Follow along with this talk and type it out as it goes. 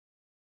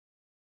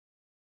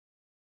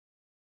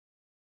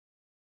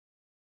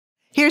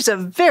Here's a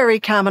very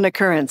common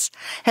occurrence.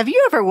 Have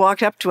you ever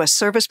walked up to a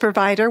service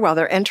provider while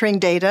they're entering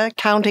data,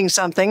 counting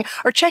something,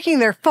 or checking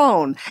their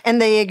phone,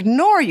 and they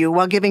ignore you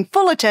while giving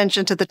full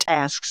attention to the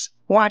tasks?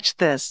 Watch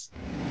this.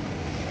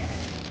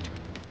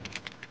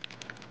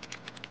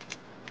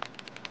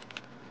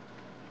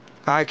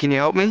 Hi, can you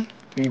help me?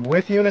 Be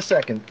with you in a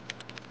second.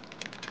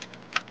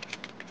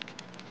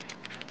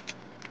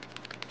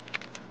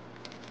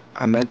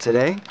 I meant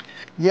today?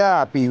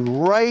 Yeah, be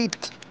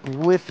right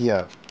with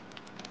you.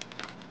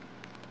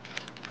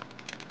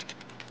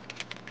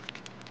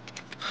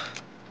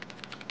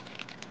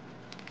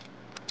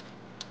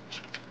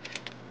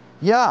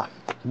 Yeah,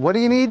 what do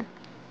you need?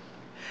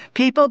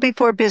 People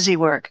before busy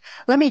work.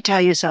 Let me tell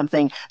you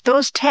something.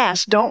 Those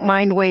tasks don't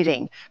mind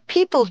waiting.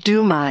 People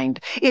do mind.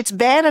 It's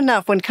bad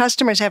enough when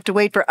customers have to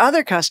wait for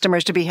other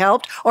customers to be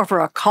helped or for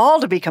a call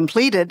to be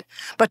completed.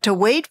 But to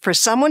wait for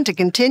someone to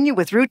continue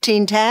with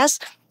routine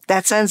tasks,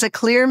 that sends a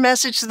clear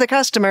message to the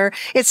customer.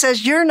 It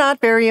says you're not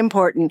very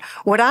important.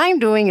 What I'm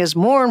doing is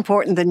more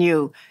important than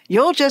you.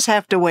 You'll just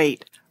have to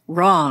wait.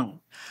 Wrong.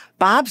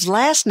 Bob's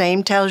last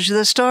name tells you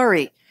the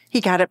story. He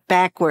got it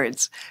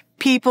backwards.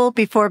 People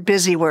before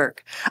busy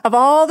work. Of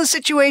all the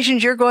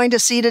situations you're going to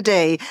see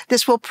today,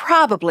 this will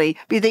probably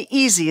be the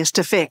easiest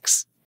to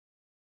fix.